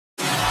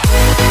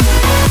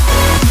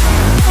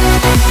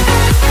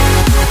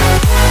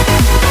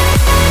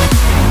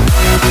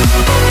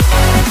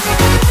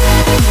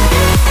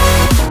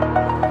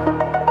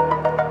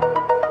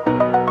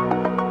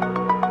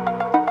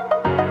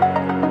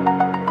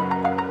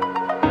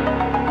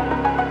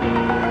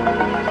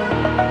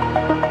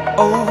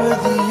over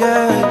the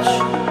edge.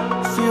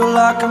 Feel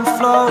like I'm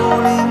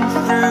floating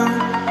through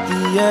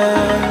the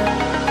air.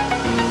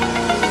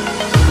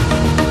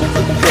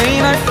 The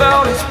pain I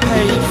felt is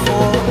paid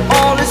for,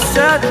 all is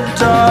said and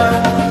done.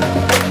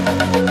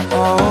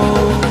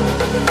 Oh,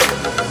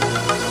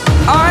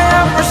 I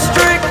am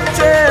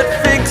restricted,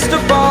 fixed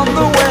upon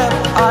the web.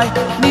 I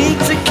need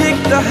to kick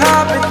the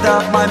habit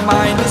that my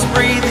mind is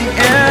breathing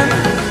in.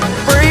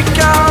 Break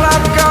out,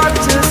 I've got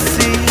to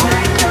see.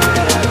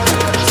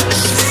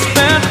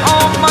 Spent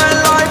all my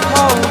life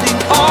holding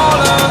all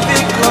of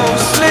it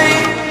closely.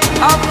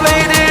 I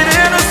played it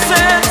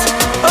innocent,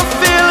 a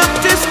feel of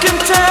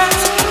discontent.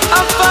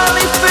 I'm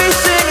finally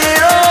facing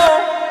it all,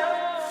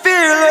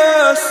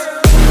 fearless.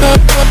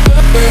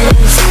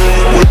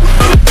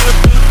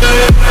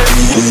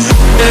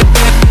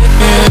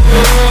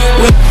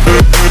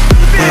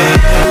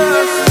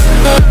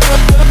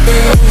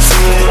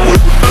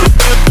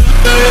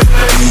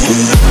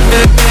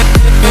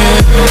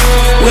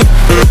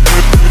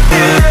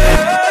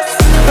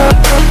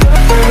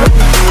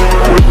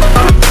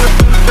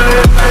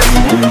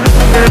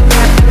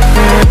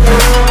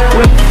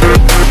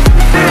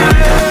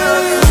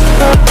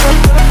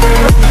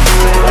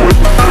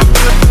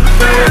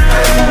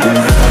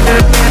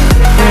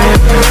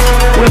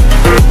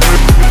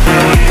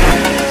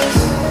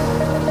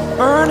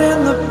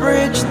 Burning the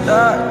bridge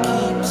that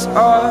keeps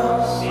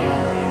us.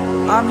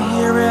 I'm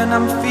here and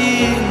I'm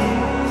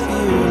feeling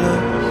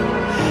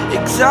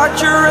fearless.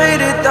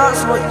 Exaggerated,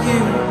 that's what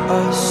you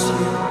assume.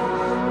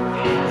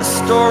 The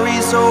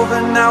story's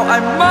over now, I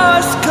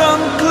must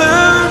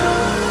conclude.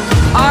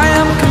 I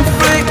am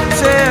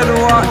conflicted,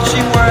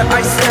 watching where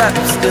I step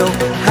still,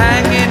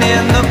 hanging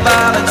in the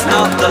balance.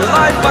 Not the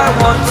life I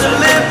want to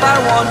live, I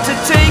want to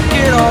take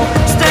it all.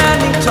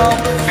 Standing tall,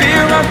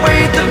 fear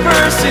outweighed the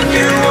person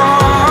you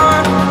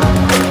are.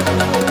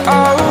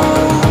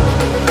 Oh,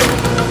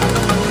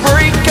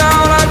 break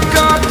out, I've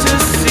got to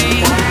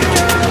see.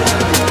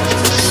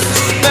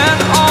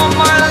 Spent all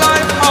my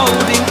life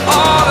holding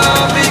all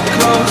of it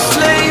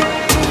closely.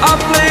 I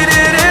played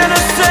it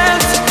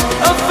innocent,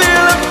 a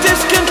feel of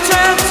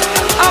discontent.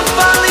 I'm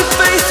finally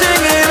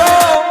facing it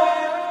all,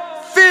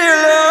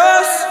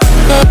 fearless.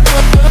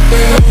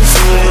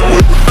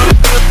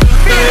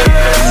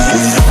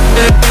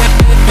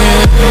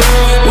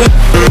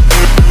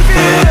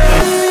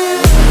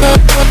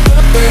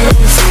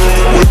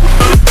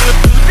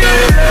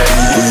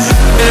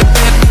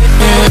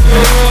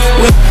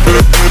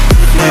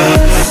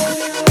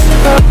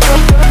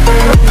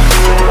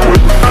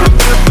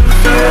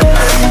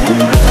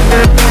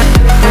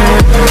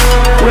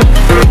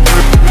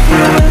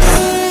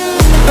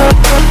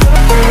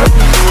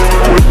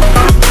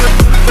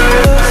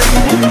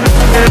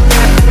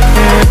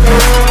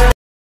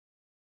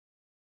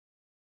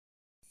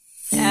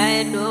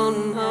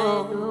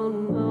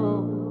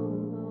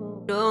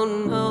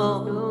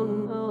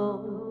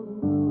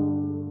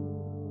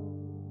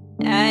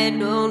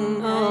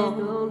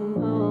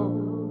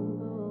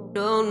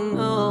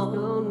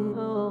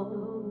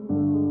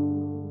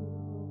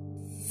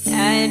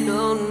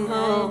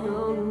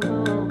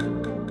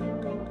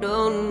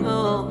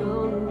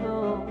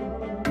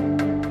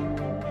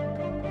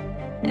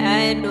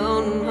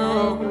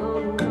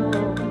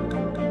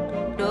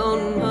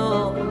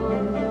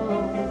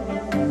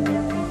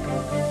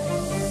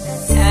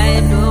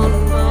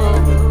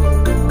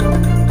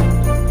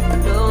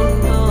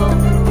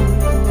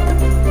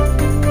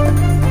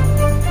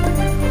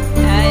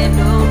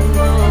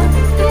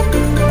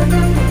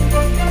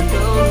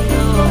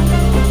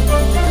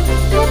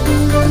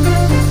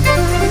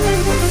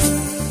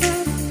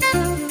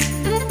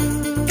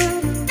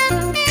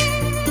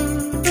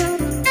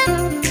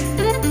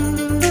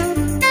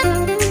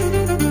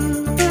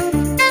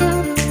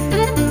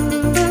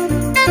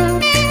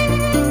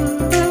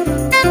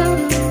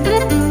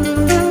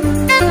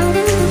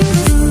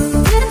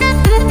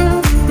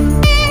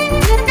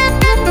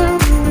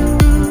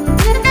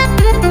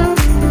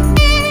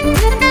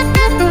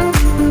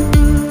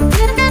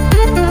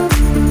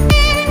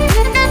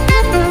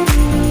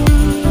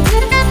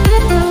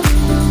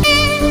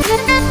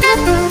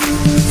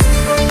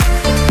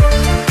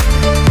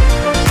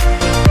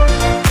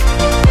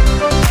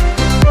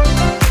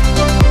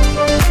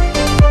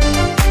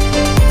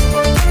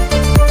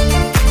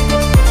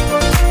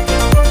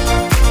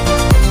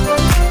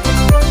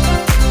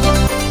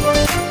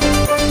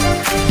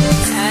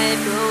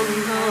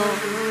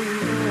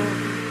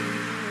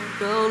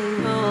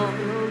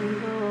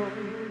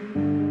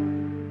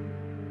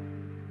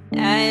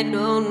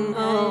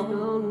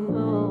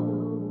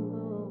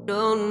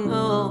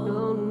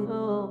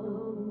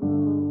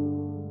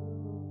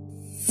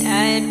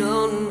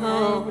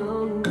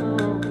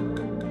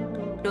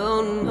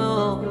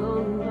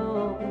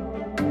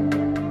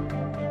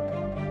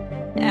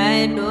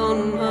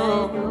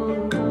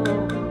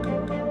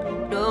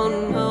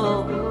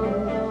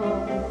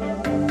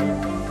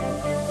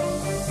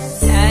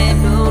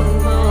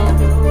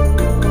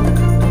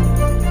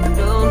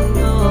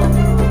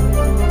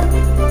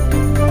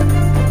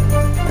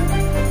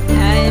 I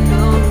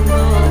don't know.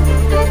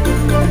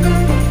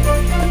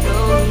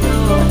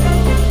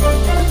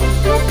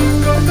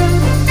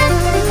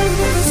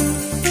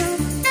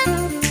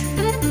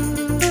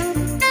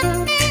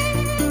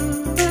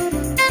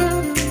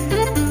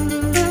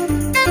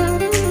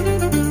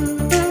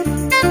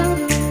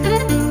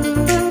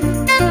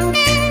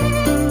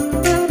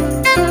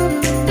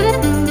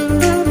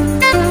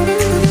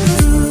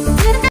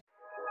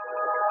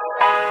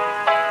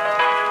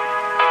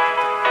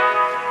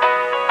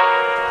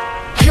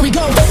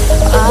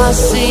 I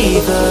see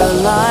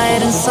the light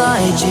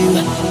inside you,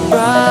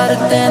 brighter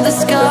than the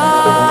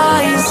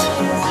skies.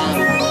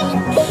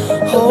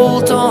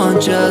 Hold on,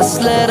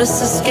 just let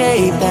us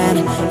escape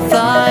and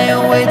fly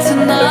away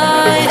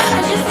tonight.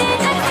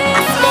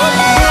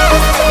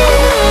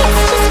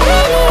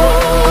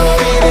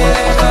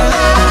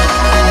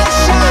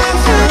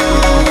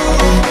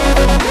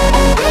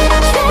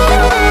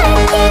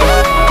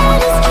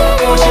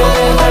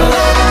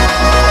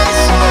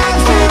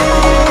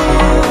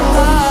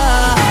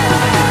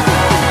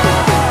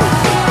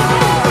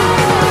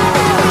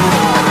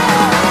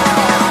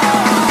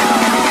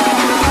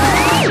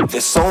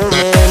 There's so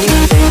many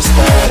things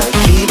that I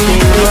keep in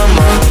my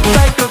mind,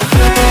 like a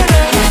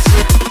past.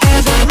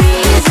 There's a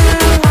reason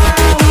why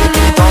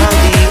all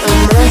the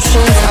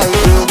emotions I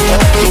built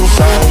up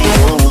inside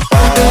your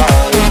body.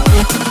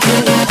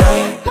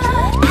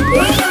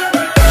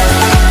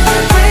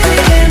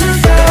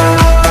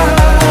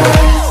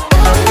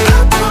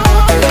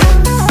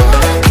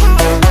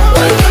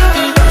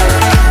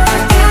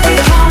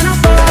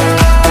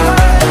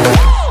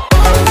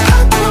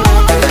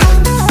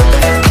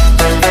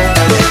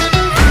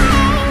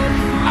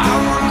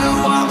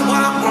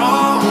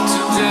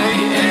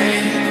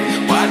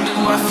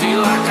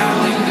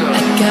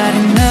 Got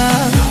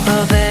enough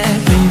of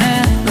every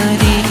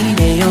melody,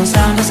 they all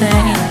sound the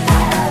same.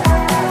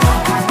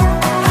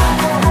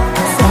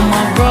 For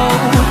my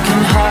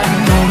broken heart,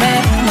 no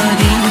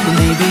remedy, but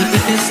maybe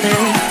if you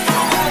stay,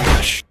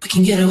 we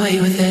can get away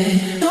with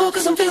it. No,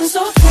 'cause I'm feeling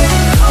so free.